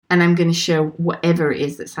and I'm going to show whatever it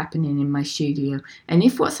is that's happening in my studio. And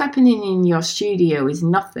if what's happening in your studio is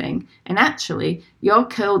nothing, and actually you're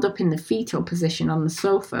curled up in the fetal position on the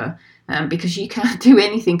sofa because you can't do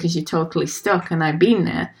anything because you're totally stuck, and I've been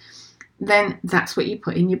there, then that's what you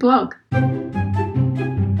put in your blog.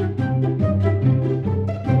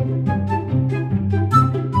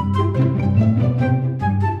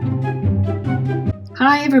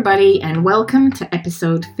 Hi everybody, and welcome to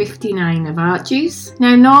episode 59 of Art Juice.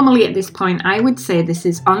 Now, normally at this point I would say this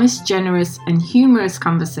is honest, generous and humorous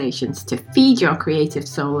conversations to feed your creative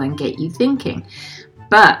soul and get you thinking.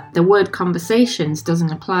 But the word conversations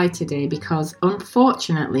doesn't apply today because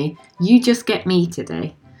unfortunately you just get me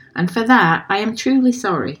today. And for that I am truly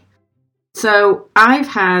sorry. So I've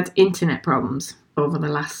had internet problems over the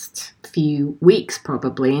last few weeks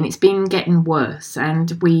probably, and it's been getting worse,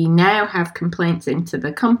 and we now have complaints into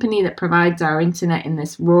the company that provides our internet in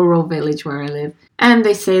this rural village where I live, and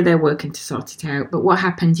they say they're working to sort it out. But what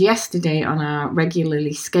happened yesterday on our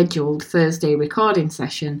regularly scheduled Thursday recording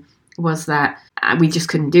session was that we just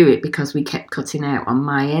couldn't do it because we kept cutting out on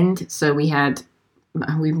my end. So we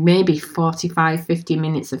maybe 45-50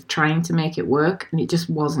 minutes of trying to make it work, and it just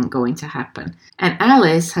wasn't going to happen. And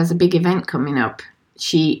Alice has a big event coming up.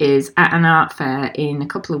 She is at an art fair in a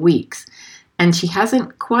couple of weeks, and she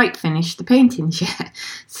hasn't quite finished the paintings yet.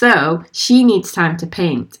 So she needs time to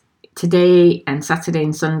paint. Today and Saturday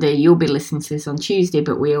and Sunday, you'll be listening to this on Tuesday,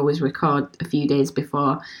 but we always record a few days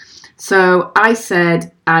before. So I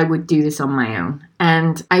said I would do this on my own,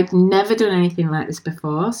 and I've never done anything like this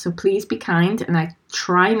before, so please be kind, and I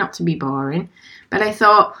try not to be boring. But I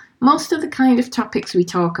thought most of the kind of topics we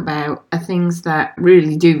talk about are things that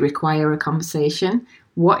really do require a conversation.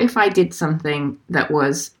 What if I did something that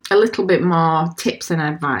was a little bit more tips and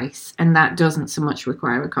advice, and that doesn't so much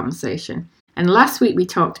require a conversation? And last week we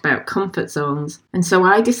talked about comfort zones, and so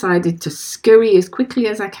I decided to scurry as quickly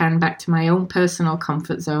as I can back to my own personal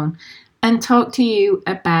comfort zone and talk to you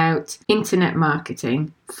about internet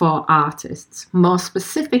marketing for artists. More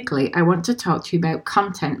specifically, I want to talk to you about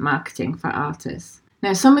content marketing for artists.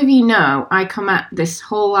 Now, some of you know I come at this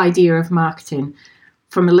whole idea of marketing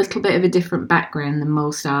from a little bit of a different background than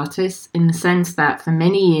most artists, in the sense that for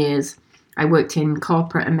many years I worked in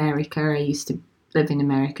corporate America. I used to live in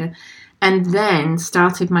America, and then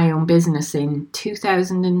started my own business in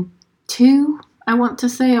 2002, I want to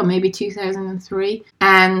say, or maybe 2003.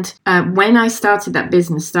 And when I started that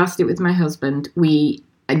business, started it with my husband,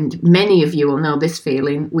 and many of you will know this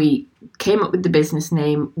feeling, we came up with the business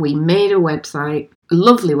name, we made a website, a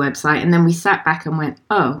lovely website, and then we sat back and went,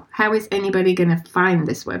 oh, how is anybody going to find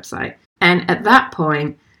this website? And at that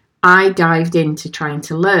point, I dived into trying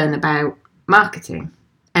to learn about marketing.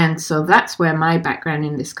 And so that's where my background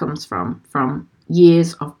in this comes from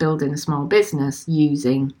years of building a small business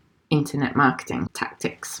using internet marketing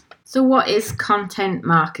tactics. So what is content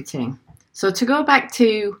marketing? So to go back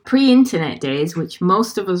to pre-internet days, which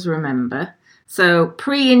most of us remember, so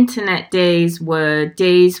pre-internet days were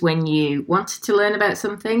days when you wanted to learn about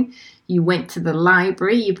something, you went to the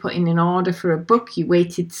library, you put in an order for a book, you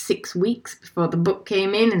waited 6 weeks before the book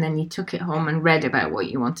came in, and then you took it home and read about what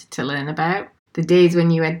you wanted to learn about. The days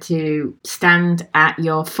when you had to stand at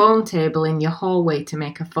your phone table in your hallway to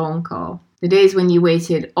make a phone call. The days when you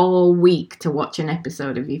waited all week to watch an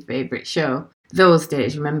episode of your favourite show. Those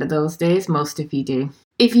days, remember those days? Most of you do.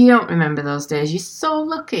 If you don't remember those days, you're so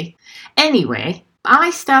lucky. Anyway,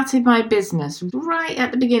 I started my business right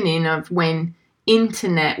at the beginning of when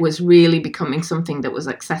internet was really becoming something that was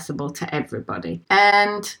accessible to everybody.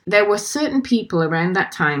 And there were certain people around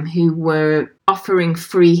that time who were offering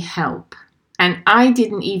free help. And I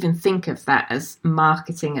didn't even think of that as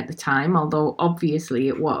marketing at the time, although obviously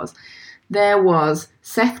it was. There was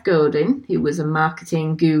Seth Godin, who was a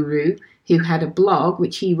marketing guru, who had a blog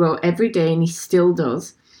which he wrote every day, and he still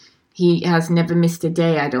does. He has never missed a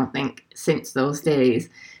day, I don't think, since those days.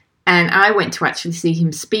 And I went to actually see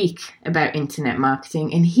him speak about internet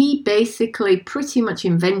marketing, and he basically pretty much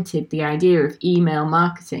invented the idea of email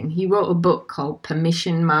marketing. He wrote a book called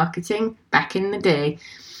Permission Marketing back in the day.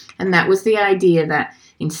 And that was the idea that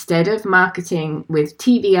instead of marketing with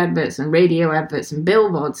TV adverts and radio adverts and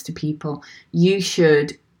billboards to people, you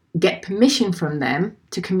should get permission from them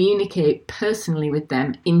to communicate personally with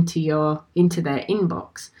them into their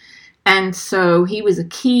inbox. And so he was a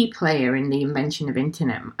key player in the invention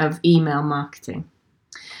of email marketing.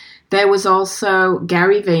 There was also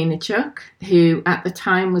Gary Vaynerchuk, who at the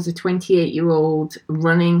time was a 28-year-old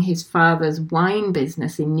running his father's wine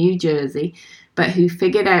business in New Jersey, but who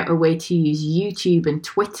figured out a way to use YouTube and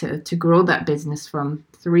Twitter to grow that business from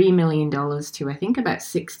 $3 million to I think about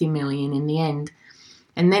 $60 million in the end.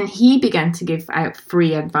 And then he began to give out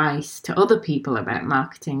free advice to other people about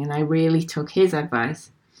marketing, and I really took his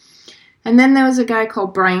advice. And then there was a guy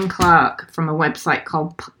called Brian Clark from a website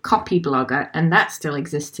called Copyblogger, and that still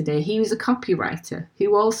exists today. He was a copywriter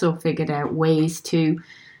who also figured out ways to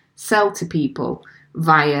sell to people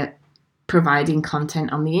via providing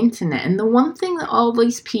content on the internet. And the one thing that all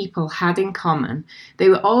these people had in common, they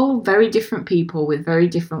were all very different people with very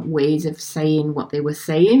different ways of saying what they were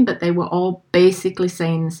saying, but they were all basically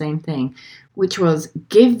saying the same thing, which was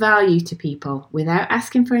give value to people without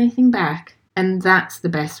asking for anything back. And that's the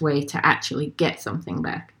best way to actually get something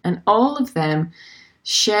back. And all of them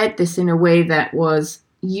shared this in a way that was,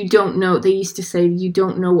 you don't know, they used to say, you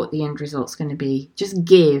don't know what the end result's going to be. Just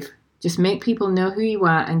give. Just make people know who you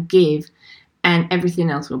are and give, and everything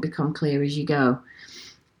else will become clear as you go.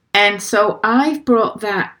 And so I've brought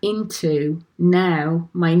that into now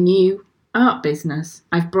my new art business.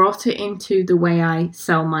 I've brought it into the way I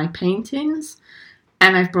sell my paintings,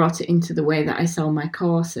 and I've brought it into the way that I sell my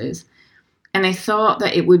courses. And I thought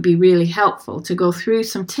that it would be really helpful to go through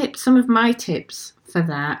some of my tips for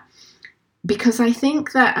that. Because I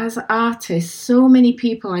think that as artists, so many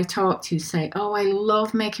people I talk to say, oh, I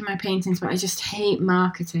love making my paintings, but I just hate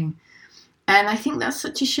marketing. And I think that's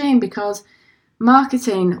such a shame, because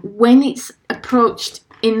marketing, when it's approached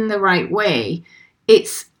in the right way,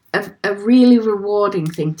 it's a really rewarding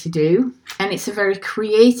thing to do, and it's a very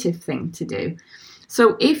creative thing to do.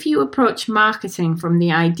 So if you approach marketing from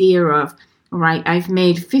the idea of, right, I've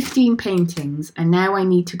made 15 paintings and now I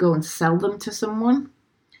need to go and sell them to someone,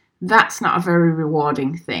 that's not a very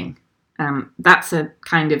rewarding thing. That's a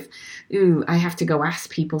kind of, I have to go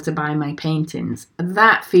ask people to buy my paintings.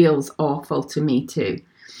 That feels awful to me too.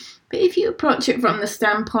 But if you approach it from the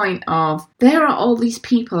standpoint of, there are all these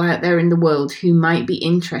people out there in the world who might be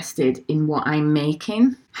interested in what I'm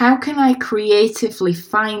making, how can I creatively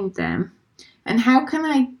find them? And how can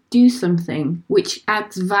I do something which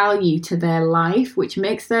adds value to their life, which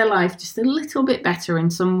makes their life just a little bit better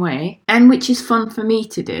in some way, and which is fun for me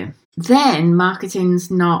to do? Then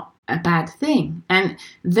marketing's not a bad thing. And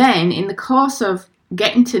then in the course of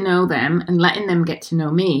getting to know them and letting them get to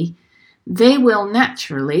know me, they will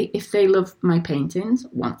naturally, if they love my paintings,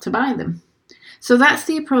 want to buy them. So that's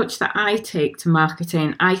the approach that I take to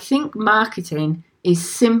marketing. I think marketing is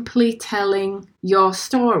simply telling your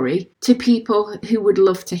story to people who would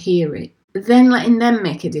love to hear it, then letting them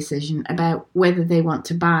make a decision about whether they want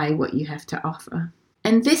to buy what you have to offer.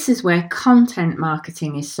 And this is where content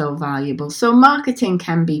marketing is so valuable. So marketing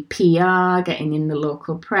can be PR, getting in the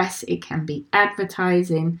local press, it can be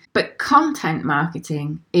advertising, but content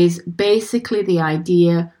marketing is basically the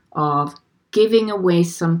idea of giving away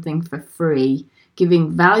something for free,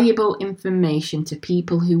 giving valuable information to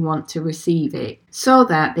people who want to receive it so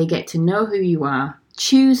that they get to know who you are,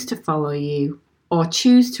 choose to follow you, or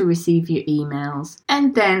choose to receive your emails.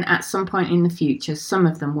 And then at some point in the future, some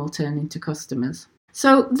of them will turn into customers.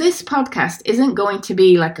 So this podcast isn't going to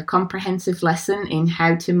be like a comprehensive lesson in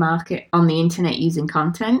how to market on the internet using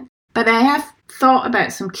content, but I have thought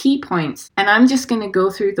about some key points, and I'm just going to go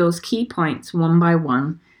through those key points one by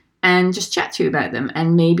one and just chat to you about them,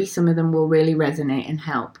 and maybe some of them will really resonate and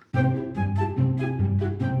help.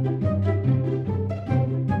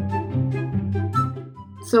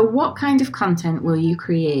 So what kind of content will you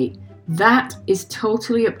create? That is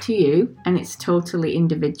totally up to you, and it's totally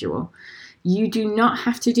individual. You do not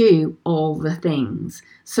have to do all the things.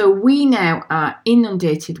 So we now are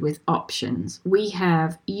inundated with options. We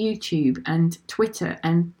have YouTube and Twitter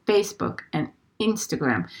and Facebook and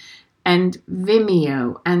Instagram and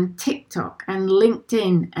Vimeo and TikTok and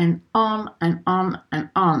LinkedIn and on and on and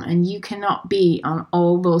on. And you cannot be on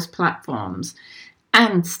all those platforms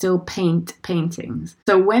and still paint paintings.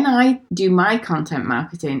 So when I do my content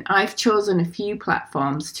marketing, I've chosen a few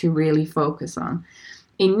platforms to really focus on.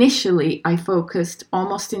 Initially, I focused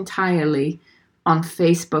almost entirely on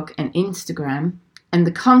Facebook and Instagram, and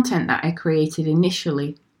the content that I created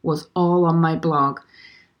initially was all on my blog.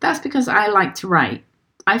 That's because I like to write.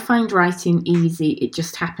 I find writing easy. It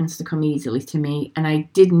just happens to come easily to me, and I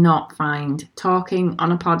did not find talking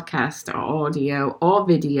on a podcast or audio or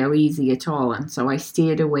video easy at all, and so I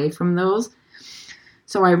steered away from those.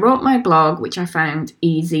 So I wrote my blog, which I found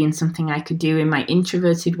easy and something I could do in my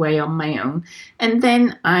introverted way on my own. And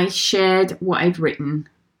then I shared what I'd written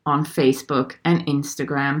on Facebook and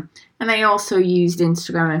Instagram. And I also used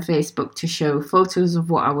Instagram and Facebook to show photos of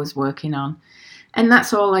what I was working on. And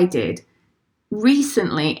that's all I did.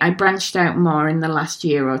 Recently, I branched out more in the last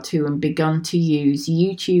year or two and begun to use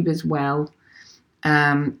YouTube as well.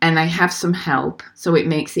 And I have some help, so it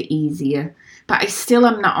makes it easier. But I still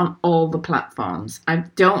am not on all the platforms. I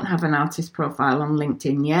don't have an artist profile on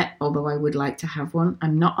LinkedIn yet, although I would like to have one.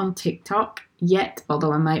 I'm not on TikTok yet,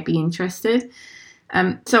 although I might be interested.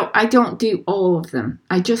 So I don't do all of them.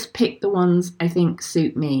 I just pick the ones I think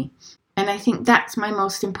suit me. And I think that's my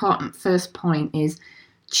most important first point is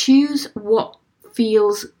choose what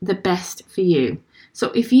feels the best for you.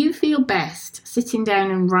 So if you feel best sitting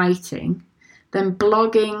down and writing, then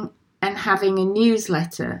blogging and having a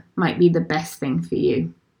newsletter might be the best thing for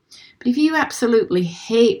you. But if you absolutely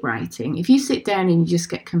hate writing, if you sit down and you just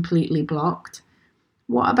get completely blocked,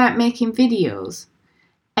 what about making videos?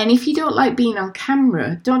 And if you don't like being on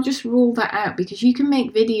camera, don't just rule that out, because you can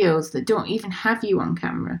make videos that don't even have you on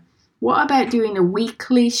camera. What about doing a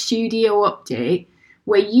weekly studio update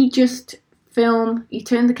where you just film, you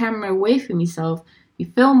turn the camera away from yourself, you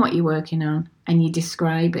film what you're working on and you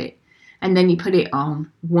describe it. And then you put it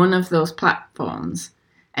on one of those platforms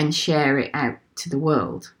and share it out to the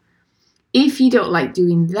world. If you don't like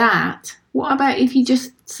doing that, what about if you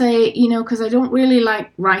just say, because I don't really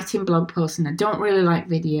like writing blog posts and I don't really like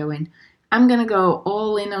videoing, I'm going to go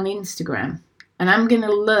all in on Instagram and I'm going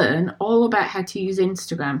to learn all about how to use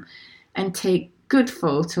Instagram and take good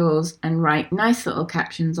photos and write nice little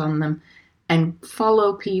captions on them and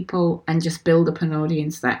follow people and just build up an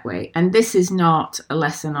audience that way. And this is not a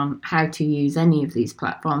lesson on how to use any of these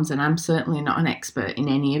platforms, and I'm certainly not an expert in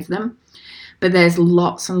any of them. But there's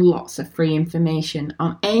lots and lots of free information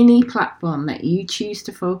on any platform that you choose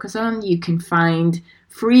to focus on. You can find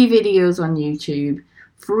free videos on YouTube,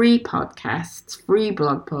 free podcasts, free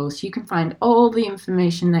blog posts. You can find all the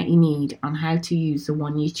information that you need on how to use the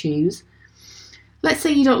one you choose. Let's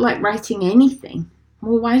say you don't like writing anything.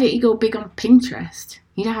 Well, why don't you go big on Pinterest?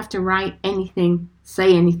 You don't have to write anything,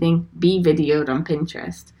 say anything, be videoed on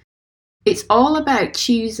Pinterest. It's all about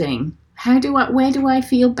choosing where do I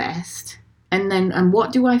feel best? And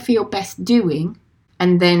what do I feel best doing?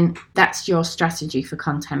 And then that's your strategy for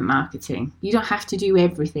content marketing. You don't have to do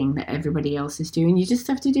everything that everybody else is doing. You just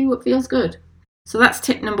have to do what feels good. So that's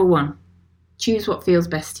tip number 1. Choose what feels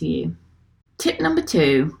best to you. Tip number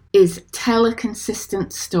 2 is tell a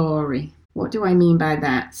consistent story. What do I mean by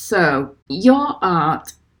that? So your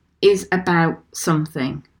art is about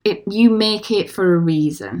something. You make it for a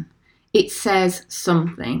reason. It says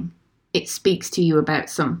something. It speaks to you about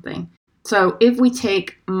something. So if we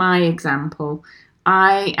take my example,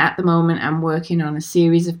 I, at the moment, am working on a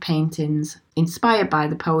series of paintings inspired by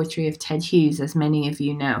the poetry of Ted Hughes, as many of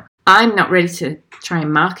you know. I'm not ready to try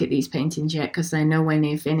and market these paintings yet because they're nowhere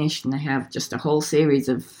near finished and I have just a whole series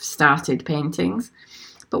of started paintings.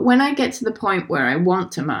 But when I get to the point where I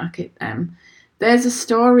want to market them, there's a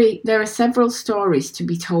story. There are several stories to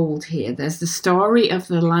be told here. There's the story of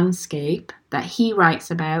the landscape that he writes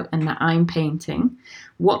about and that I'm painting,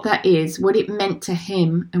 what that is, what it meant to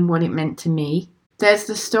him and what it meant to me. There's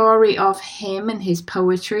the story of him and his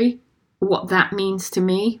poetry, what that means to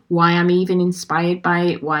me, why I'm even inspired by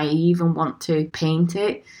it, why I even want to paint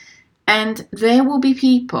it. And there will be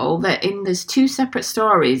people that there's 2 separate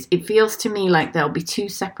stories. It feels to me like there'll be 2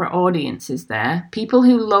 separate audiences there. People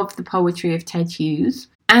who love the poetry of Ted Hughes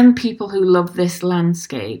and people who love this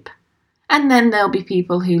landscape. And then there'll be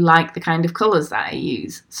people who like the kind of colours that I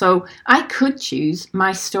use. So I could choose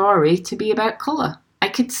my story to be about colour. I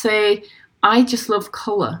could say, I just love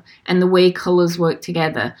colour and the way colours work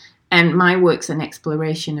together. And my work's an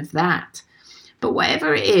exploration of that. But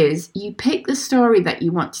whatever it is, you pick the story that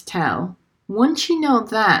you want to tell. Once you know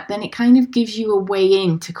that, then it kind of gives you a way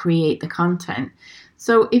in to create the content.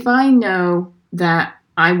 So if I know that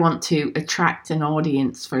I want to attract an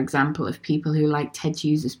audience, for example, of people who like Ted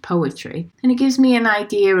Hughes' poetry, then it gives me an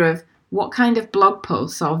idea of what kind of blog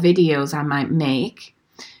posts or videos I might make,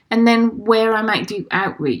 and then where I might do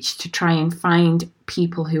outreach to try and find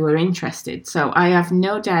people who are interested. So I have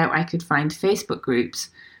no doubt I could find Facebook groups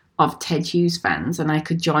of Ted Hughes fans, and I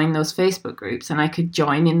could join those Facebook groups and I could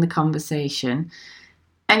join in the conversation,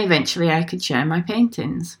 and eventually I could share my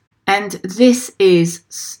paintings. And this is,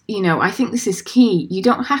 I think this is key. You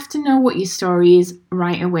don't have to know what your story is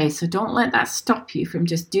right away, so don't let that stop you from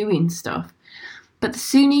just doing stuff. But the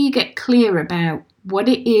sooner you get clear about what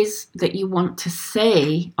it is that you want to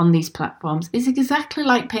say on these platforms, is exactly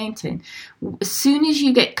like painting. As soon as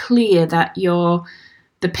you get clear that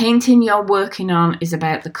the painting you're working on is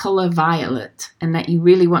about the colour violet and that you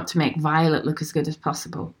really want to make violet look as good as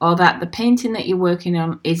possible, or that the painting that you're working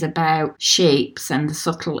on is about shapes and the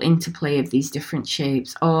subtle interplay of these different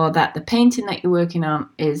shapes, or that the painting that you're working on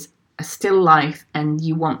is a still life and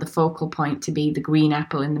you want the focal point to be the green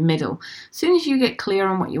apple in the middle. As soon as you get clear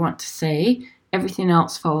on what you want to say, everything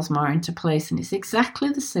else falls more into place. And it's exactly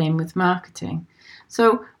the same with marketing.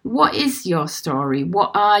 So what is your story?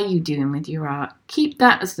 What are you doing with your art? Keep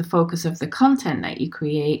that as the focus of the content that you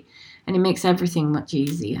create, and it makes everything much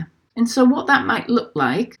easier. And so what that might look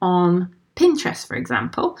like on Pinterest, for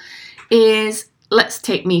example, is, let's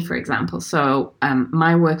take me, for example. So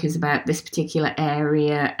my work is about this particular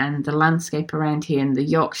area and the landscape around here in the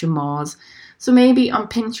Yorkshire Moors. So maybe on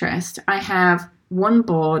Pinterest, I have one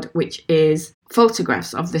board which is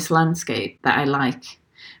photographs of this landscape that I like.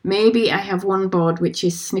 Maybe I have one board which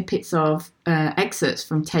is snippets of excerpts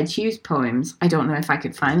from Ted Hughes poems. I don't know if I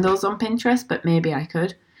could find those on Pinterest, but maybe I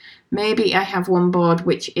could. Maybe I have one board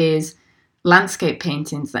which is landscape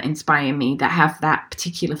paintings that inspire me, that have that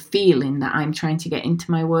particular feeling that I'm trying to get into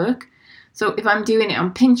my work. So if I'm doing it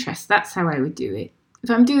on Pinterest, that's how I would do it. If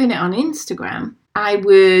I'm doing it on Instagram, I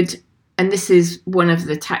would, and this is one of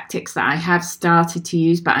the tactics that I have started to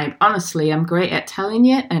use, but I'm great at telling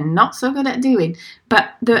you and not so good at doing.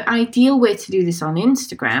 But the ideal way to do this on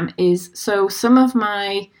Instagram is, so some of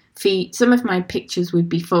my pictures would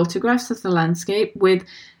be photographs of the landscape with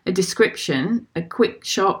a description, a quick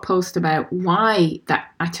short post about why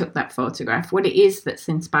that I took that photograph, what it is that's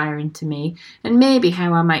inspiring to me, and maybe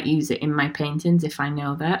how I might use it in my paintings if I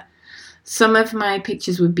know that. Some of my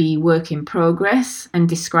pictures would be work in progress and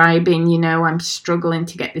describing, I'm struggling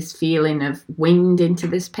to get this feeling of wind into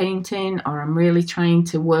this painting, or I'm really trying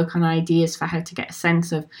to work on ideas for how to get a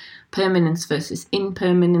sense of permanence versus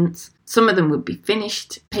impermanence. Some of them would be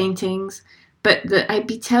finished paintings, but I'd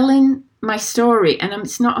be telling my story, and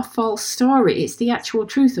it's not a false story. It's the actual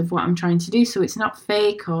truth of what I'm trying to do. So it's not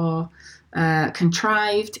fake or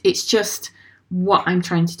contrived. It's just what I'm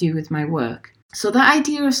trying to do with my work. So that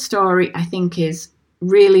idea of story, I think, is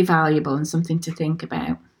really valuable and something to think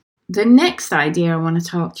about. The next idea I want to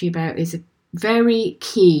talk to you about is very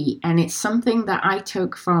key, and it's something that I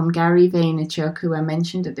took from Gary Vaynerchuk, who I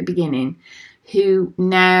mentioned at the beginning, who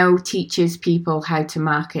now teaches people how to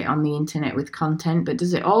market on the internet with content, but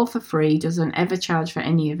does it all for free, doesn't ever charge for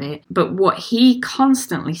any of it. But what he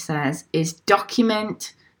constantly says is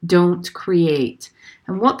document, don't create.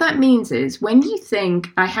 And what that means is, when you think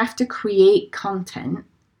I have to create content,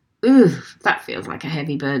 that feels like a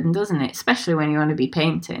heavy burden, doesn't it? Especially when you want to be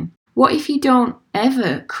painting. What if you don't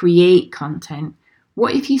ever create content?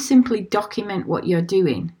 What if you simply document what you're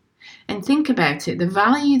doing? And think about it, the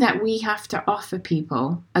value that we have to offer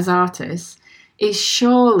people as artists is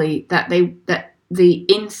surely that the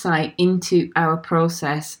insight into our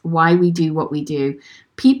process, why we do what we do.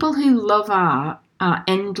 People who love art are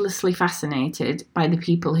endlessly fascinated by the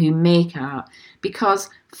people who make art,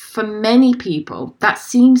 because for many people that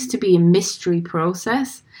seems to be a mystery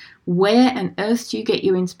process. Where on earth do you get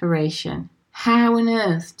your inspiration? How on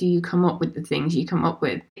earth do you come up with the things you come up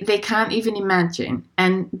with? They can't even imagine,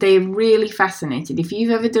 and they're really fascinated. If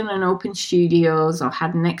you've ever done an open studios or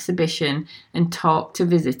had an exhibition and talked to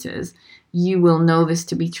visitors, you will know this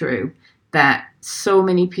to be true, that so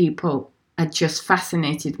many people are just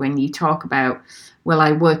fascinated when you talk about, well,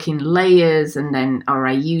 I work in layers, or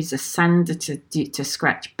I use a sander to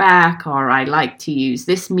scratch back, or I like to use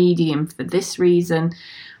this medium for this reason.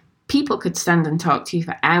 People could stand and talk to you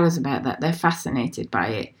for hours about that. They're fascinated by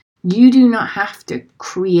it. You do not have to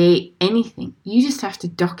create anything. You just have to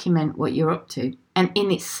document what you're up to. And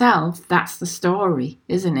in itself, that's the story,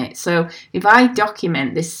 isn't it? So if I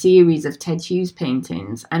document this series of Ted Hughes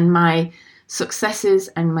paintings and my successes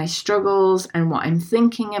and my struggles and what I'm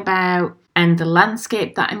thinking about and the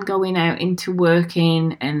landscape that I'm going out into work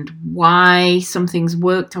in and why something's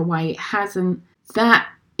worked or why it hasn't, that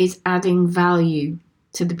is adding value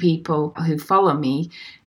to the people who follow me.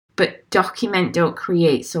 But document, don't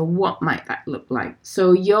create. So what might that look like?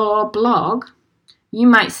 So your blog, you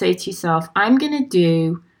might say to yourself, I'm going to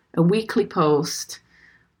do a weekly post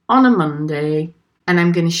on a Monday, and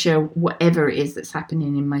I'm going to show whatever it is that's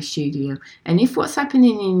happening in my studio. And if what's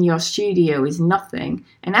happening in your studio is nothing,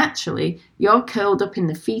 and actually you're curled up in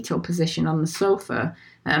the fetal position on the sofa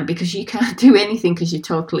because you can't do anything because you're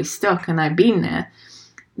totally stuck, and I've been there,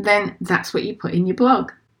 then that's what you put in your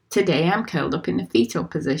blog. Today I'm curled up in the fetal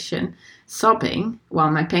position, sobbing while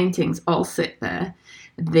my paintings all sit there.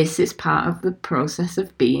 This is part of the process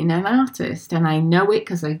of being an artist, and I know it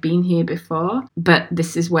because I've been here before, but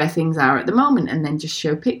this is where things are at the moment, and then just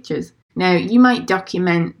show pictures. Now, you might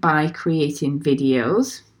document by creating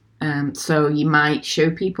videos. So you might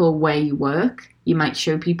show people where you work. You might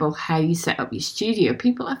show people how you set up your studio.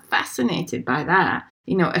 People are fascinated by that.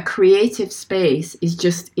 A creative space is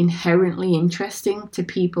just inherently interesting to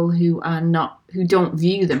people who don't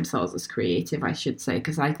view themselves as creative, I should say,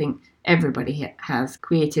 because I think everybody has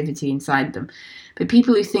creativity inside them. But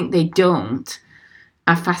people who think they don't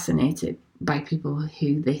are fascinated by people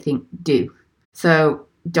who they think do. So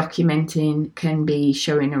documenting can be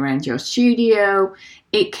showing around your studio.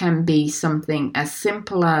 It can be something as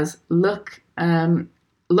simple as look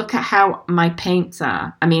at how my paints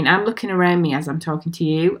are. I mean, I'm looking around me as I'm talking to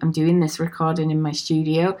you. I'm doing this recording in my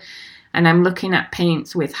studio, and I'm looking at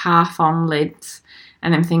paints with half-on lids,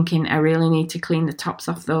 and I'm thinking, I really need to clean the tops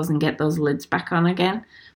off those and get those lids back on again.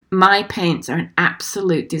 My paints are an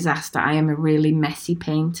absolute disaster. I am a really messy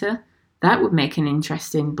painter. That would make an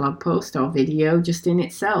interesting blog post or video just in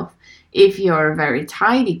itself. If you're a very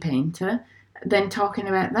tidy painter, then talking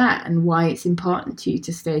about that and why it's important to you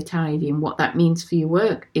to stay tidy and what that means for your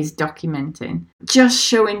work is documenting. Just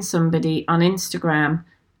showing somebody on Instagram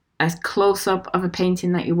a close-up of a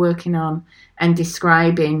painting that you're working on and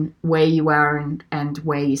describing where you are and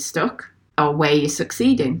where you're stuck or where you're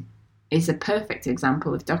succeeding is a perfect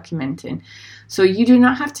example of documenting. So you do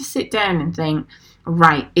not have to sit down and think,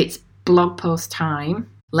 right, it's blog post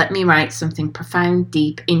time. Let me write something profound,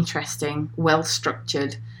 deep, interesting,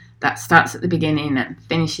 well-structured, that starts at the beginning and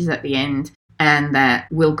finishes at the end, and that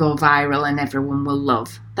will go viral and everyone will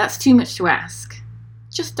love. That's too much to ask.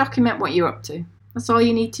 Just document what you're up to. That's all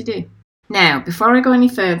you need to do. Now, before I go any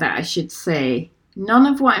further, I should say, none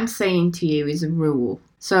of what I'm saying to you is a rule.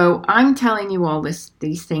 So I'm telling you all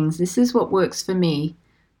these things. This is what works for me,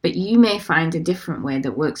 but you may find a different way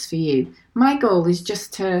that works for you. My goal is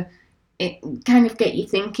just to kind of get you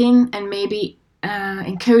thinking and maybe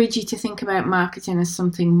encourage you to think about marketing as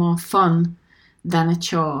something more fun than a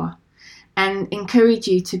chore, and encourage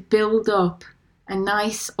you to build up a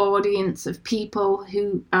nice audience of people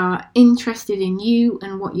who are interested in you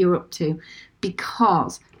and what you're up to,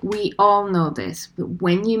 because we all know this, but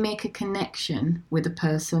when you make a connection with a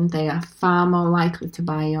person, they are far more likely to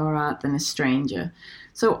buy your art than a stranger.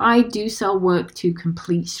 So I do sell work to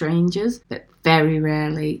complete strangers, but very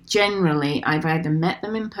rarely. Generally, I've either met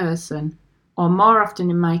them in person, or more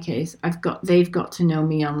often in my case, they've got to know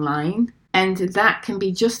me online. And that can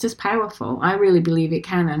be just as powerful. I really believe it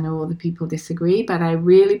can. I know other people disagree, but I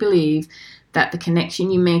really believe that the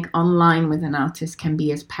connection you make online with an artist can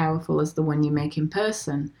be as powerful as the one you make in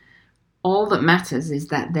person. All that matters is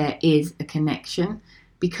that there is a connection,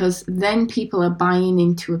 because then people are buying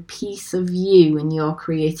into a piece of you and your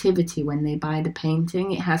creativity when they buy the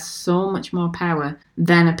painting. It has so much more power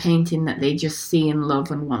than a painting that they just see and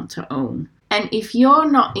love and want to own. And if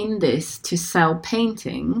you're not in this to sell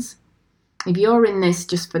paintings, if you're in this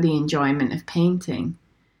just for the enjoyment of painting,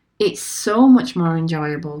 it's so much more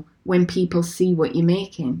enjoyable when people see what you're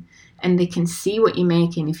making. And they can see what you're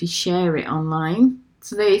making if you share it online.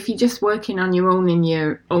 So that if you're just working on your own in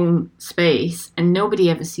your own space and nobody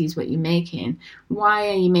ever sees what you're making, why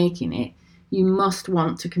are you making it? You must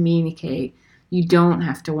want to communicate. You don't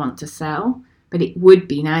have to want to sell. But it would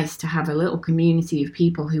be nice to have a little community of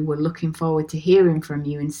people who were looking forward to hearing from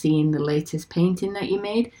you and seeing the latest painting that you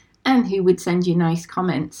made, and who would send you nice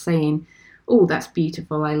comments saying, oh, that's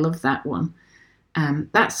beautiful, I love that one.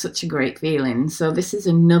 That's such a great feeling. So this is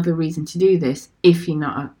another reason to do this if you're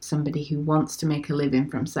not somebody who wants to make a living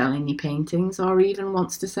from selling your paintings or even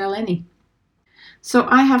wants to sell any. So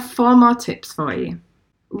I have 4 more tips for you.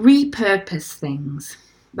 Repurpose things.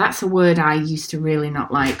 That's a word I used to really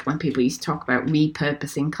not like when people used to talk about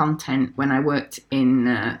repurposing content when I worked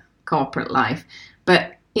in corporate life.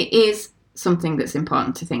 But it is something that's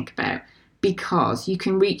important to think about, because you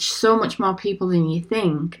can reach so much more people than you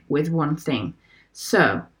think with one thing.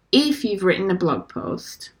 So if you've written a blog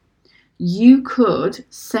post, you could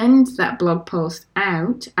send that blog post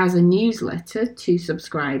out as a newsletter to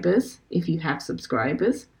subscribers, if you have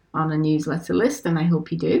subscribers on a newsletter list, and I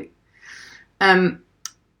hope you do.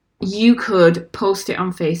 You could post it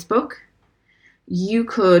on Facebook. You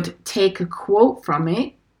could take a quote from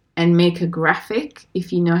it and make a graphic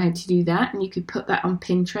if you know how to do that, and you could put that on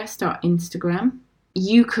Pinterest or Instagram.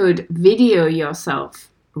 You could video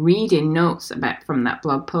yourself reading notes from that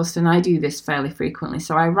blog post, and I do this fairly frequently.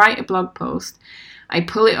 So I write a blog post, I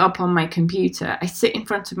pull it up on my computer, I sit in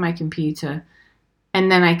front of my computer,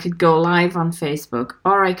 and then I could go live on Facebook,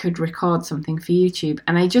 or I could record something for YouTube,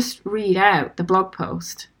 and I just read out the blog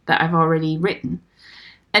post that I've already written.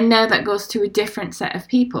 And now that goes to a different set of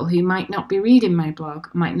people who might not be reading my blog,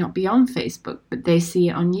 might not be on Facebook, but they see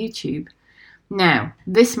it on YouTube. Now,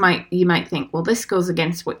 you might think, well, this goes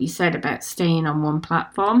against what you said about staying on one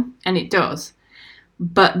platform, and it does.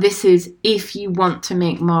 But this is, if you want to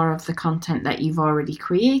make more of the content that you've already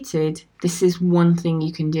created, this is one thing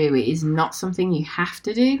you can do. It is not something you have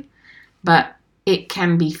to do, but it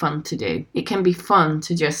can be fun to do. It can be fun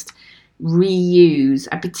to just reuse.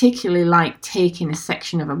 I particularly like taking a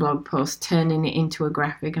section of a blog post, turning it into a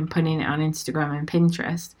graphic and putting it on Instagram and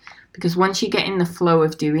Pinterest. Because once you get in the flow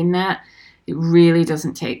of doing that, it really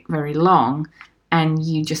doesn't take very long. And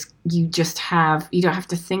you don't have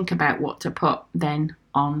to think about what to put then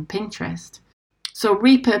on Pinterest. So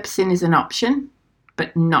repurposing is an option,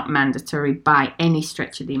 but not mandatory by any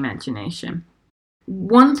stretch of the imagination.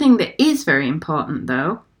 One thing that is very important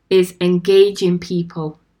though is engaging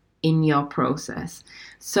people in your process.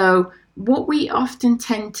 So what we often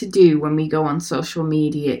tend to do when we go on social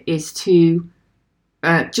media is to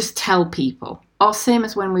just tell people. Or same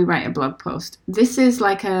as when we write a blog post. This is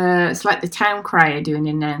it's like the town crier doing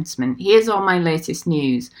an announcement. Here's all my latest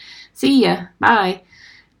news. See ya, bye.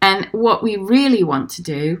 And what we really want to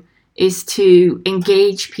do is to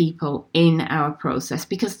engage people in our process,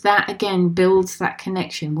 because that again builds that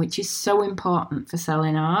connection, which is so important for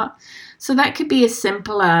selling art. So that could be as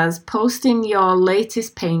simple as posting your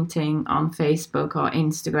latest painting on Facebook or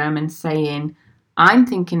Instagram and saying, I'm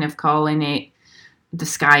thinking of calling it The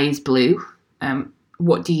Sky is Blue.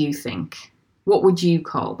 What do you think? What would you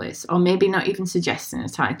call this? Or maybe not even suggesting a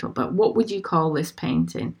title, but what would you call this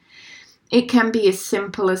painting? It can be as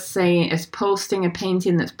simple as posting a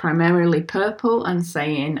painting that's primarily purple and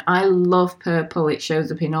saying, I love purple, it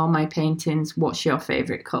shows up in all my paintings, what's your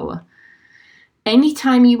favourite colour?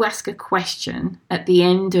 Anytime you ask a question at the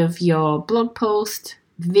end of your blog post,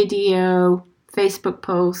 video, Facebook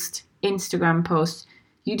post, Instagram post,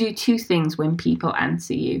 you do two things when people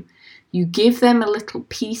answer you. You give them a little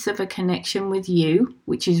piece of a connection with you,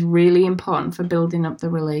 which is really important for building up the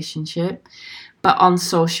relationship. But on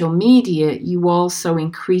social media, you also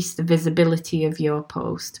increase the visibility of your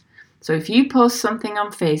post. So if you post something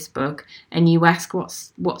on Facebook and you ask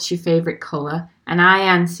what's your favourite colour, and I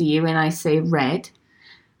answer you and I say red,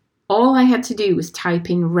 all I had to do was type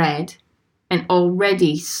in red, and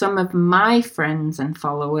already some of my friends and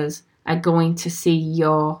followers are going to see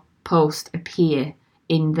your post appear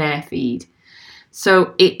in their feed.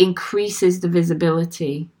 So it increases the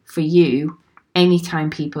visibility for you anytime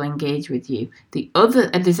people engage with you.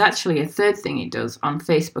 There's actually a third thing it does on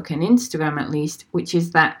Facebook and Instagram at least, which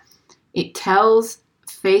is that it tells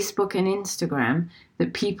Facebook and Instagram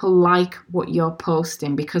that people like what you're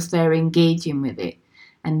posting because they're engaging with it.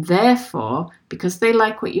 And therefore, because they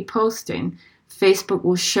like what you're posting, Facebook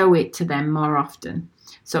will show it to them more often.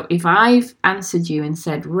 So if I've answered you and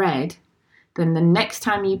said red, then the next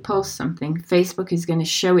time you post something, Facebook is going to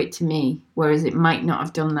show it to me, whereas it might not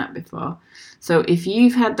have done that before. So if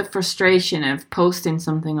you've had the frustration of posting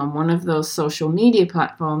something on one of those social media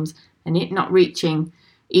platforms and it not reaching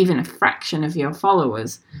even a fraction of your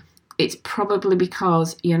followers, it's probably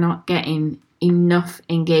because you're not getting enough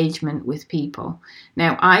engagement with people.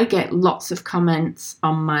 Now, I get lots of comments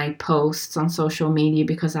on my posts on social media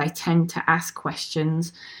because I tend to ask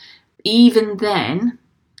questions. Even then,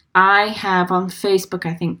 I have on Facebook,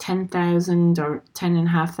 I think 10,000 or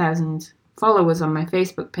 10,500 followers on my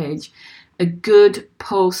Facebook page. A good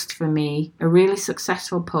post for me, a really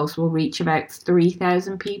successful post, will reach about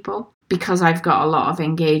 3,000 people because I've got a lot of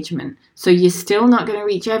engagement. So you're still not going to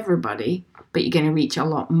reach everybody, but you're going to reach a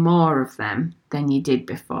lot more of them than you did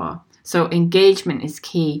before. So engagement is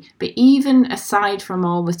key. But even aside from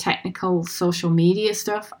all the technical social media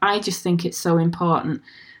stuff, I just think it's so important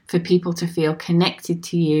for people to feel connected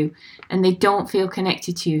to you, and they don't feel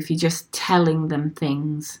connected to you if you're just telling them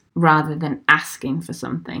things rather than asking for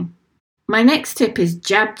something. My next tip is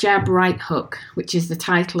Jab Jab Right Hook, which is the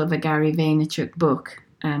title of a Gary Vaynerchuk book,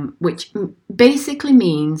 which basically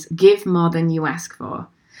means give more than you ask for.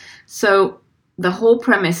 So the whole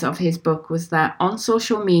premise of his book was that on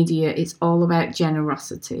social media, it's all about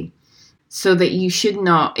generosity. So that you should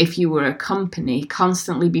not, if you were a company,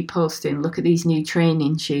 constantly be posting, look at these new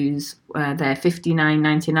training shoes, they're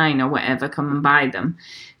 $59.99 or whatever, come and buy them.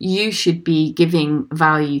 You should be giving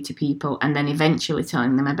value to people and then eventually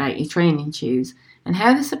telling them about your training shoes. And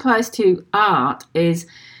how this applies to art is,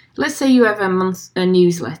 let's say you have a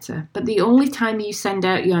newsletter, but the only time you send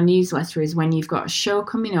out your newsletter is when you've got a show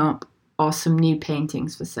coming up or some new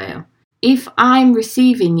paintings for sale. If I'm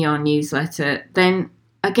receiving your newsletter, then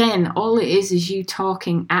again, all it is you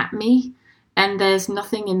talking at me, and there's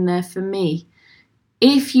nothing in there for me.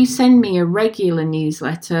 If you send me a regular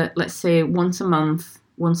newsletter, let's say once a month,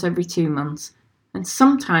 once every 2 months, And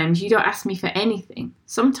sometimes you don't ask me for anything.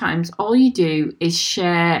 Sometimes all you do is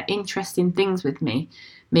share interesting things with me.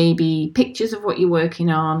 Maybe pictures of what you're working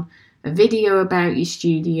on, a video about your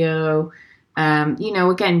studio,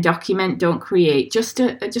 again, document, don't create. Just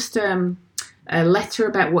a letter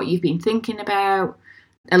about what you've been thinking about,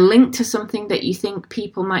 a link to something that you think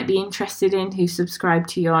people might be interested in who subscribe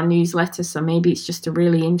to your newsletter. So maybe it's just a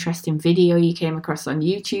really interesting video you came across on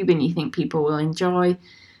YouTube and you think people will enjoy.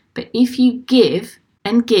 But if you give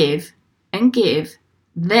and give and give,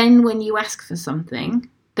 then when you ask for something,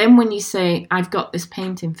 then when you say, I've got this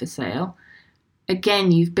painting for sale,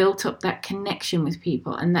 again, you've built up that connection with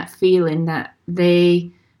people and that feeling that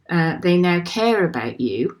they now care about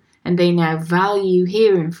you and they now value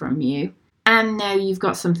hearing from you. And now you've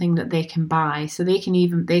got something that they can buy. So they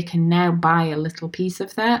can now buy a little piece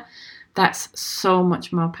of that. That's so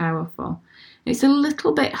much more powerful. It's a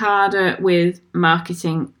little bit harder with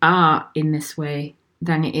marketing art in this way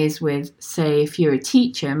than it is with, say, if you're a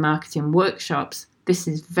teacher, marketing workshops. This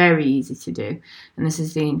is very easy to do. And this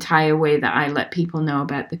is the entire way that I let people know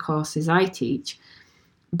about the courses I teach.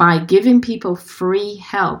 By giving people free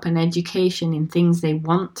help and education in things they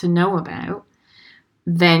want to know about,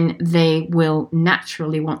 then they will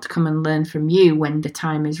naturally want to come and learn from you when the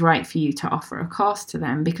time is right for you to offer a course to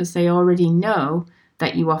them, because they already know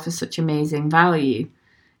that you offer such amazing value.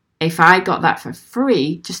 If I got that for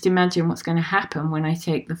free, just imagine what's going to happen when I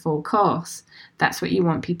take the full course. That's what you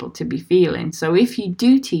want people to be feeling. So if you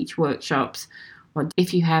do teach workshops, or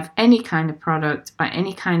if you have any kind of product or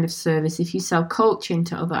any kind of service, if you sell coaching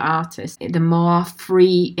to other artists, the more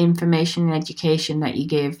free information and education that you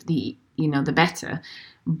give, the better.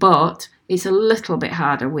 But it's a little bit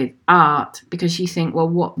harder with art because you think, well,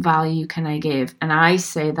 what value can I give? And I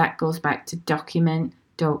say that goes back to document,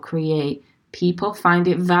 don't create. People find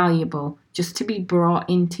it valuable just to be brought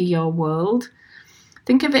into your world.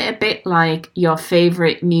 Think of it a bit like your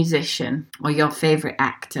favorite musician or your favorite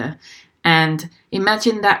actor. And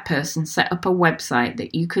imagine that person set up a website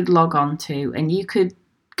that you could log on to and you could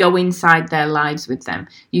go inside their lives with them.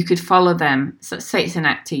 You could follow them. So say it's an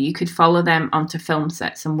actor. You could follow them onto film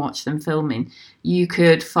sets and watch them filming. You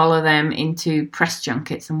could follow them into press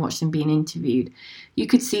junkets and watch them being interviewed. You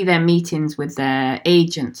could see their meetings with their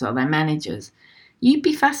agents or their managers. You'd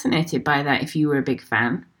be fascinated by that if you were a big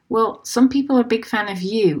fan. Well, some people are a big fan of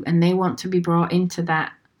you and they want to be brought into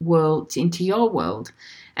that world, into your world.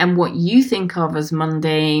 And what you think of as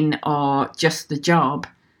mundane or just the job,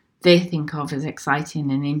 they think of as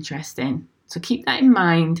exciting and interesting. So keep that in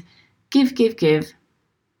mind. Give,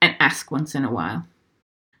 and ask once in a while.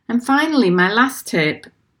 And finally, my last tip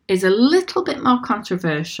is a little bit more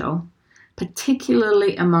controversial,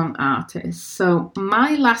 particularly among artists. So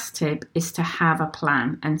my last tip is to have a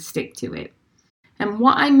plan and stick to it. And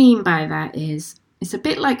what I mean by that is, it's a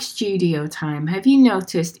bit like studio time. Have you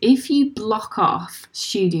noticed if you block off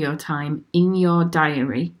studio time in your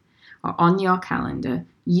diary or on your calendar,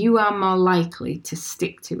 you are more likely to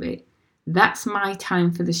stick to it. That's my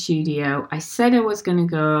time for the studio. I said I was going to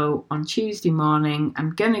go on Tuesday morning.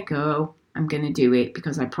 I'm going to go. I'm going to do it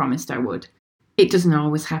because I promised I would. It doesn't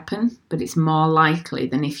always happen, but it's more likely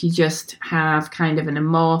than if you just have kind of an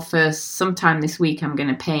amorphous, sometime this week I'm going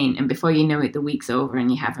to paint, and before you know it, the week's over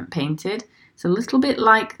and you haven't painted. It's a little bit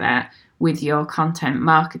like that with your content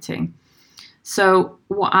marketing. So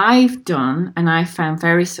what I've done, and I found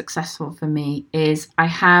very successful for me, is I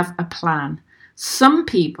have a plan. Some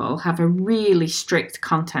people have a really strict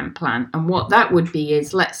content plan. And what that would be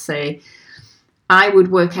is, let's say, I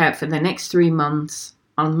would work out for the next 3 months.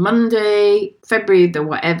 On Monday, February the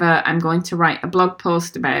whatever, I'm going to write a blog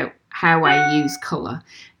post about how I use colour.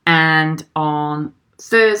 And on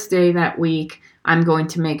Thursday that week, I'm going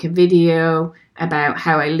to make a video about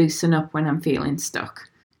how I loosen up when I'm feeling stuck.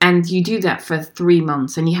 And you do that for 3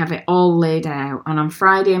 months and you have it all laid out. And on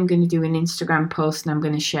Friday, I'm going to do an Instagram post and I'm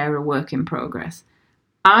going to share a work in progress.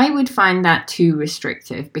 I would find that too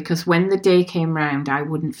restrictive because when the day came round, I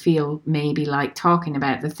wouldn't feel maybe like talking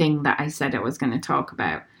about the thing that I said I was going to talk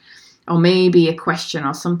about. Or maybe a question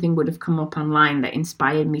or something would have come up online that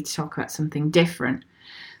inspired me to talk about something different.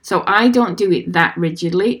 So I don't do it that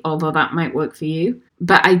rigidly, although that might work for you.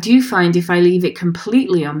 But I do find if I leave it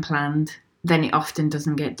completely unplanned, then it often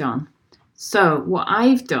doesn't get done. So what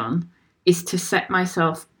I've done is to set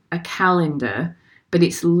myself a calendar, but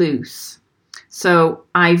it's loose. So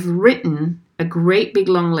I've written a great big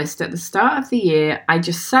long list at the start of the year. I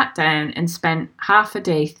just sat down and spent half a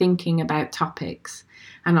day thinking about topics.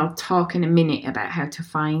 And I'll talk in a minute about how to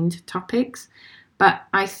find topics. But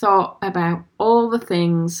I thought about all the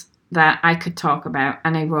things that I could talk about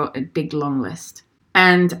and I wrote a big long list.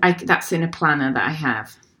 And that's in a planner that I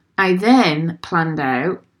have. I then planned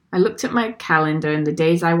out, I looked at my calendar and the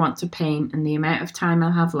days I want to paint and the amount of time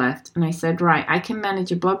I'll have left. And I said, right, I can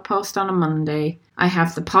manage a blog post on a Monday. I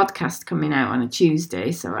have the podcast coming out on a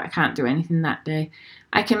Tuesday, so I can't do anything that day.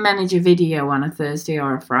 I can manage a video on a Thursday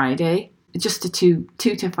or a Friday, just a 2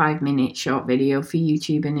 to 5 minute short video for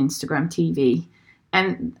YouTube and Instagram TV.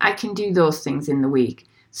 And I can do those things in the week.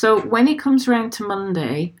 So when it comes around to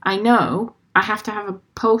Monday, I know I have to have a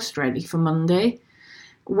post ready for Monday.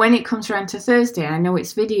 When it comes around to Thursday, I know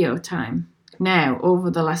it's video time. Now,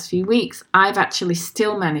 over the last few weeks, I've actually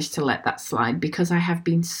still managed to let that slide because I have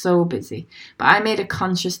been so busy. But I made a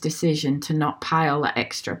conscious decision to not pile that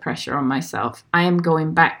extra pressure on myself. I am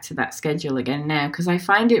going back to that schedule again now because I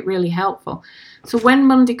find it really helpful. So when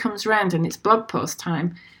Monday comes around and it's blog post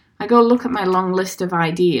time, I go look at my long list of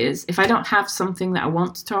ideas. If I don't have something that I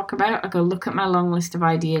want to talk about, I go look at my long list of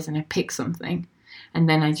ideas and I pick something. And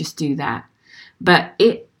then I just do that. But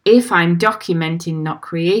if I'm documenting, not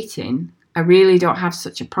creating, I really don't have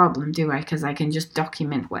such a problem, do I? Because I can just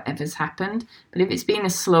document whatever's happened. But if it's been a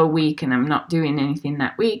slow week and I'm not doing anything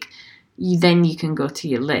that week, then you can go to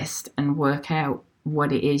your list and work out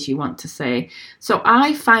what it is you want to say. So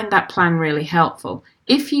I find that plan really helpful.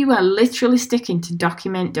 If you are literally sticking to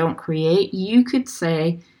document, don't create, you could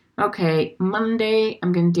say, okay, Monday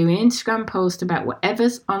I'm going to do an Instagram post about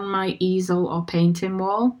whatever's on my easel or painting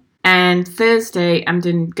wall. And Thursday, I'm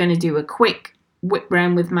going to do a quick whip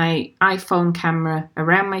round with my iPhone camera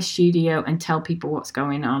around my studio and tell people what's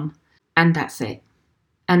going on. And that's it.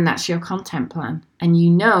 And that's your content plan. And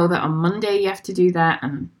you know that on Monday you have to do that,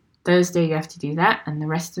 and Thursday you have to do that, and the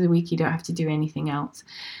rest of the week you don't have to do anything else.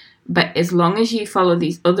 But as long as you follow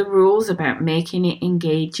these other rules about making it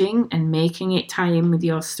engaging and making it tie in with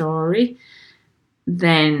your story,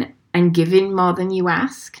 then and giving more than you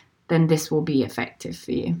ask, then this will be effective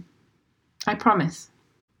for you. I promise.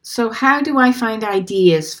 So how do I find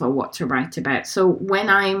ideas for what to write about? So when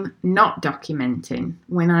I'm not documenting,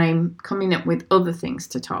 when I'm coming up with other things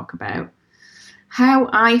to talk about, how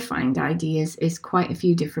I find ideas is quite a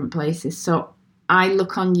few different places. So I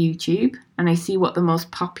look on YouTube and I see what the most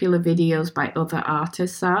popular videos by other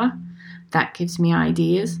artists are. That gives me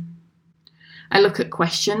ideas. I look at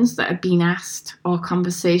questions that have been asked or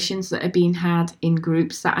conversations that are being had in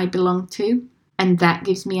groups that I belong to, and that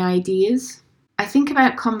gives me ideas. I think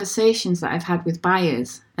about conversations that I've had with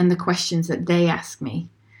buyers and the questions that they ask me,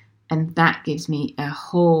 and that gives me a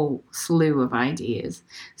whole slew of ideas.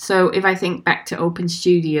 So if I think back to Open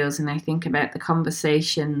Studios and I think about the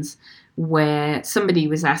conversations where somebody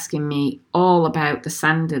was asking me all about the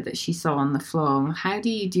sander that she saw on the floor. How do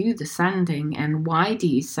you do the sanding and why do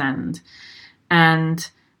you sand? And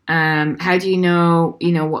how do you know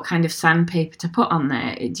what kind of sandpaper to put on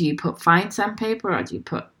there? Do you put fine sandpaper or do you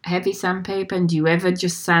put heavy sandpaper? And do you ever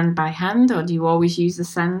just sand by hand or do you always use the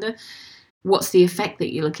sander? What's the effect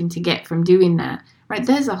that you're looking to get from doing that? Right,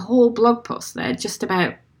 there's a whole blog post there just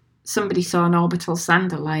about somebody saw an orbital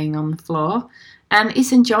sander lying on the floor. And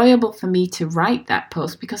it's enjoyable for me to write that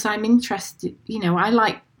post because I'm interested, I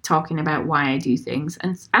like talking about why I do things.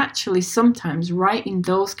 And actually sometimes writing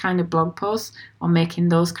those kind of blog posts or making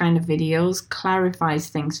those kind of videos clarifies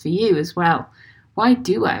things for you as well. Why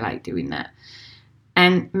do I like doing that?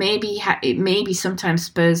 And maybe it maybe sometimes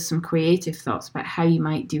spurs some creative thoughts about how you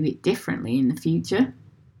might do it differently in the future.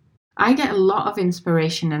 I get a lot of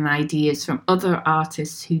inspiration and ideas from other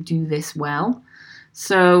artists who do this well.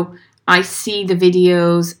 So I see the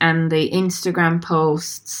videos and the Instagram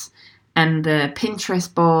posts and the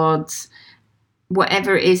Pinterest boards,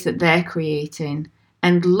 whatever it is that they're creating,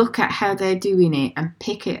 and look at how they're doing it and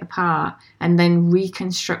pick it apart and then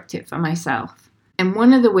reconstruct it for myself. And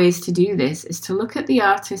one of the ways to do this is to look at the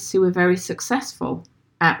artists who are very successful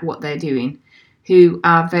at what they're doing, who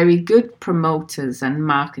are very good promoters and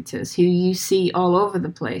marketers, who you see all over the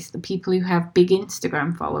place, the people who have big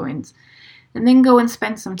Instagram followings, and then go and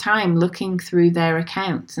spend some time looking through their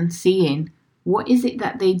accounts and seeing what is it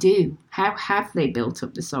that they do? How have they built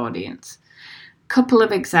up this audience? Couple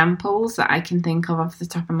of examples that I can think of off the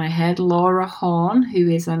top of my head. Laura Horn, who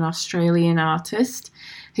is an Australian artist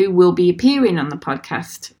who will be appearing on the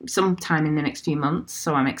podcast sometime in the next few months,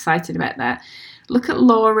 so I'm excited about that. Look at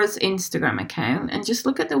Laura's Instagram account and just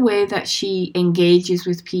look at the way that she engages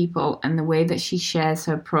with people and the way that she shares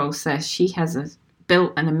her process. She has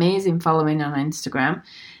built an amazing following on Instagram,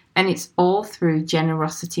 and it's all through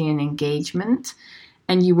generosity and engagement.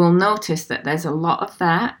 And you will notice that there's a lot of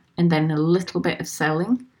that and then a little bit of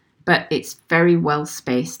selling, but it's very well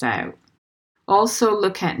spaced out. Also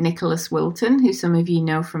look at Nicholas Wilton, who some of you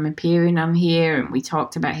know from appearing on here, and we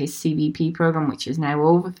talked about his CVP program, which is now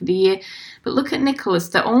over for the year. But look at Nicholas.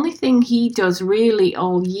 The only thing he does really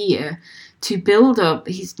all year to build up,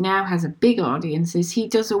 he now has a big audience, is he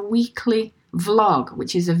does a weekly vlog,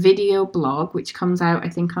 which is a video blog, which comes out, I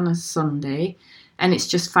think, on a Sunday. And it's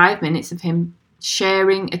just 5 minutes of him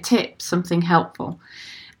sharing a tip, something helpful.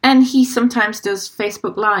 And he sometimes does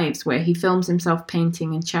Facebook Lives where he films himself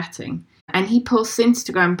painting and chatting. And he posts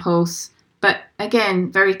Instagram posts, but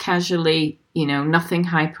again, very casually, nothing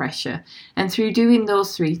high pressure. And through doing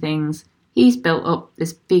those 3 things, he's built up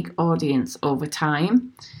this big audience over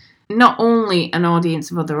time. Not only an audience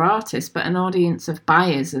of other artists, but an audience of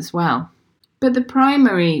buyers as well. But the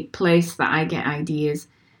primary place that I get ideas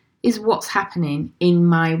is what's happening in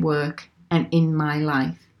my work and in my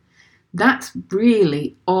life. That's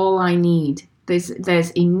really all I need.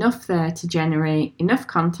 There's enough there to generate enough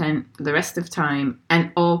content for the rest of time, and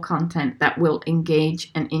all content that will engage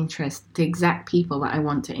and interest the exact people that I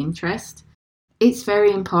want to interest. It's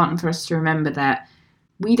very important for us to remember that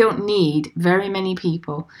we don't need very many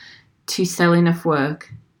people to sell enough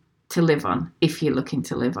work to live on, if you're looking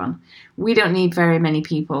to live on. We don't need very many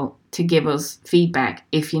people to give us feedback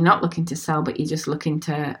if you're not looking to sell, but you're just looking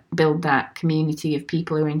to build that community of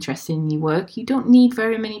people who are interested in your work. You don't need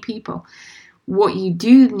very many people. What you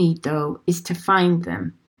do need, though, is to find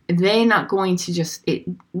them. They're not going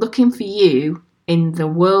to looking for you in the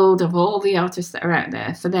world of all the artists that are out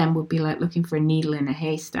there, for them would be like looking for a needle in a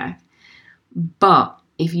haystack. But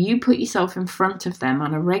if you put yourself in front of them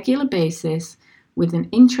on a regular basis with an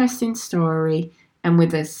interesting story and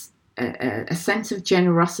with a sense of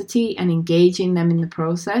generosity and engaging them in the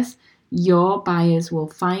process, your buyers will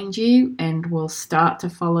find you and will start to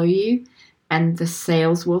follow you, and the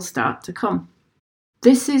sales will start to come.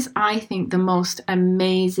 This is, I think, the most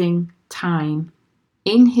amazing time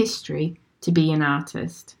in history to be an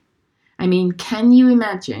artist. I mean, can you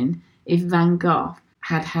imagine if Van Gogh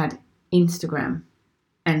had Instagram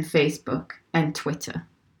and Facebook and Twitter?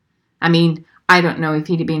 I mean, I don't know if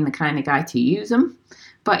he'd have been the kind of guy to use them,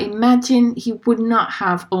 but imagine he would not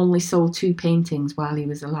have only sold 2 paintings while he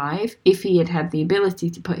was alive if he had had the ability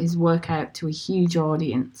to put his work out to a huge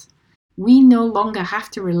audience. We no longer have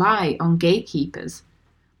to rely on gatekeepers.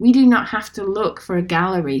 We do not have to look for a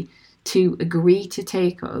gallery to agree to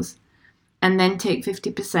take us and then take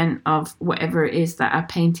 50% of whatever it is that our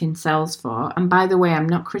painting sells for. And by the way, I'm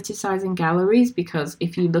not criticizing galleries, because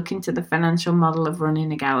if you look into the financial model of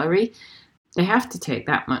running a gallery, they have to take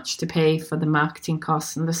that much to pay for the marketing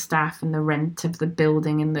costs and the staff and the rent of the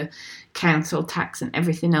building and the council tax and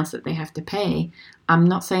everything else that they have to pay. I'm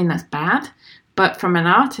not saying that's bad, but from an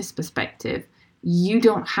artist's perspective, you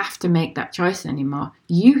don't have to make that choice anymore.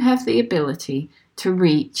 You have the ability to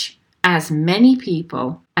reach as many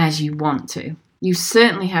people as you want to. You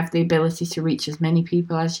certainly have the ability to reach as many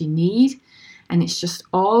people as you need, and it's just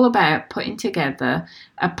all about putting together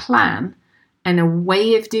a plan and a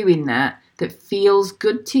way of doing that feels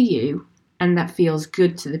good to you and that feels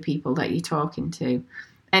good to the people that you're talking to.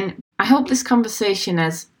 And I hope this conversation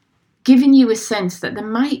has given you a sense that there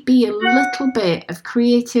might be a little bit of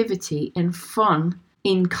creativity and fun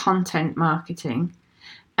in content marketing,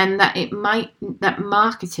 and that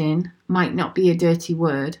marketing might not be a dirty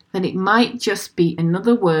word, that it might just be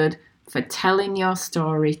another word for telling your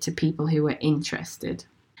story to people who are interested.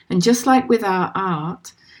 And just like with our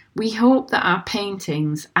art, we hope that our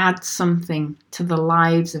paintings add something to the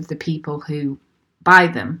lives of the people who buy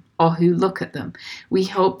them or who look at them. We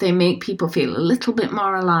hope they make people feel a little bit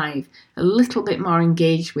more alive, a little bit more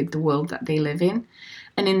engaged with the world that they live in.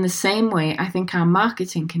 And in the same way, I think our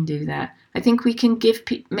marketing can do that. I think we can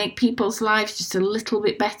make people's lives just a little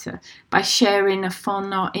bit better by sharing a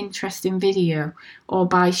fun or interesting video, or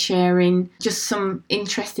by sharing just some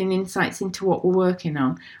interesting insights into what we're working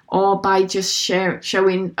on, or by just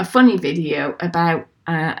showing a funny video about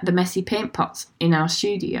the messy paint pots in our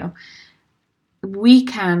studio. We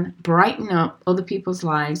can brighten up other people's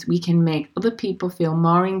lives. We can make other people feel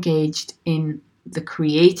more engaged in the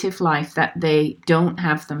creative life that they don't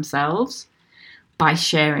have themselves by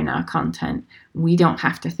sharing our content. We don't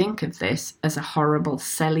have to think of this as a horrible,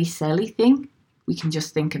 selly thing. We can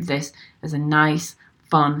just think of this as a nice,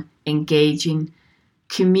 fun, engaging,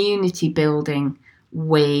 community-building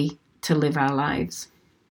way to live our lives.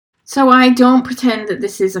 So I don't pretend that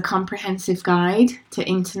this is a comprehensive guide to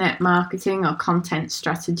internet marketing or content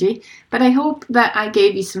strategy, but I hope that I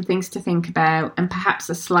gave you some things to think about and perhaps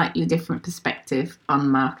a slightly different perspective on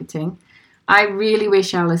marketing. I really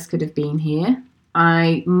wish Alice could have been here.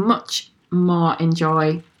 I much more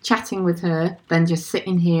enjoy chatting with her than just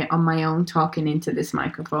sitting here on my own talking into this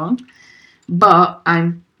microphone. But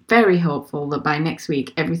I'm very hopeful that by next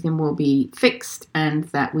week everything will be fixed and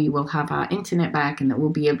that we will have our internet back and that we'll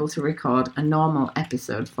be able to record a normal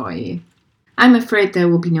episode for you. I'm afraid there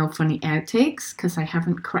will be no funny outtakes because I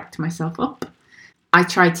haven't cracked myself up. I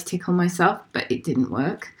tried to tickle myself, but it didn't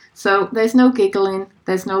work. So there's no giggling,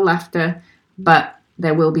 there's no laughter, but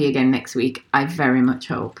there will be again next week, I very much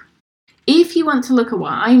hope. If you want to look at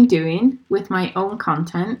what I'm doing with my own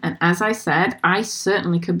content, and as I said, I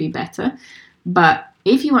certainly could be better, but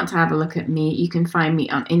if you want to have a look at me, you can find me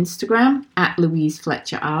on Instagram at Louise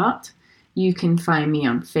Fletcher Art. You can find me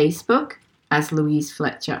on Facebook as Louise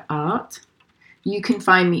Fletcher Art. You can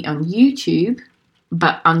find me on YouTube,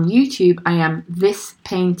 but on YouTube I am This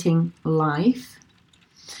Painting Life.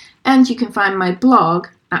 And you can find my blog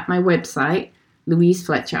at my website,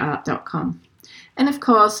 louisefletcherart.com. And of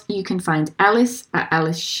course, you can find Alice at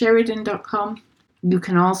alicesheridan.com. You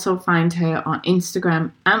can also find her on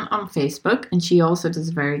Instagram and on Facebook, and she also does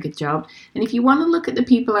a very good job. And if you want to look at the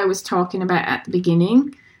people I was talking about at the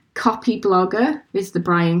beginning, Copy Blogger is the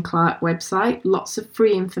Brian Clark website. Lots of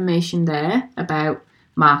free information there about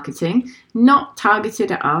marketing. Not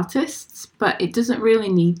targeted at artists, but it doesn't really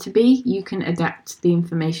need to be. You can adapt the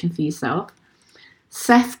information for yourself.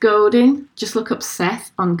 Seth Godin, just look up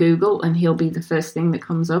Seth on Google and he'll be the first thing that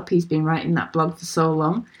comes up. He's been writing that blog for so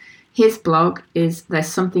long. His blog is There's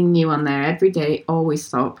Something New on there every day, always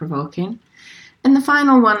thought-provoking. And the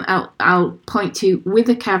final one I'll point to with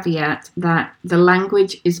a caveat that the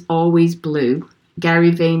language is always blue,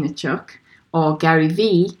 Gary Vaynerchuk, or Gary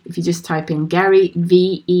V. If you just type in Gary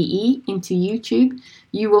VEE into YouTube,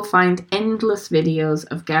 you will find endless videos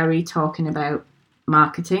of Gary talking about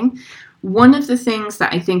marketing. One of the things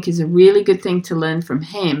that I think is a really good thing to learn from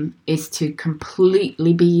him is to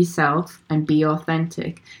completely be yourself and be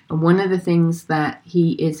authentic. And one of the things that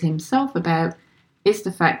he is himself about is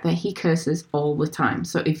the fact that he curses all the time.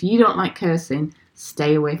 So if you don't like cursing,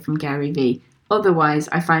 stay away from Gary V. Otherwise,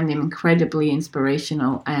 I find him incredibly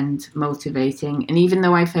inspirational and motivating. And even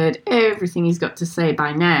though I've heard everything he's got to say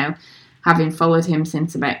by now, having followed him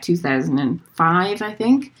since about 2005, I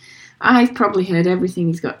think, I've probably heard everything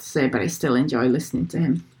he's got to say, but I still enjoy listening to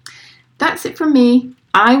him. That's it from me.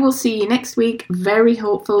 I will see you next week, very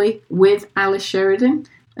hopefully, with Alice Sheridan.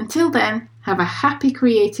 Until then, have a happy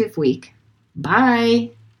creative week.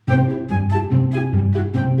 Bye.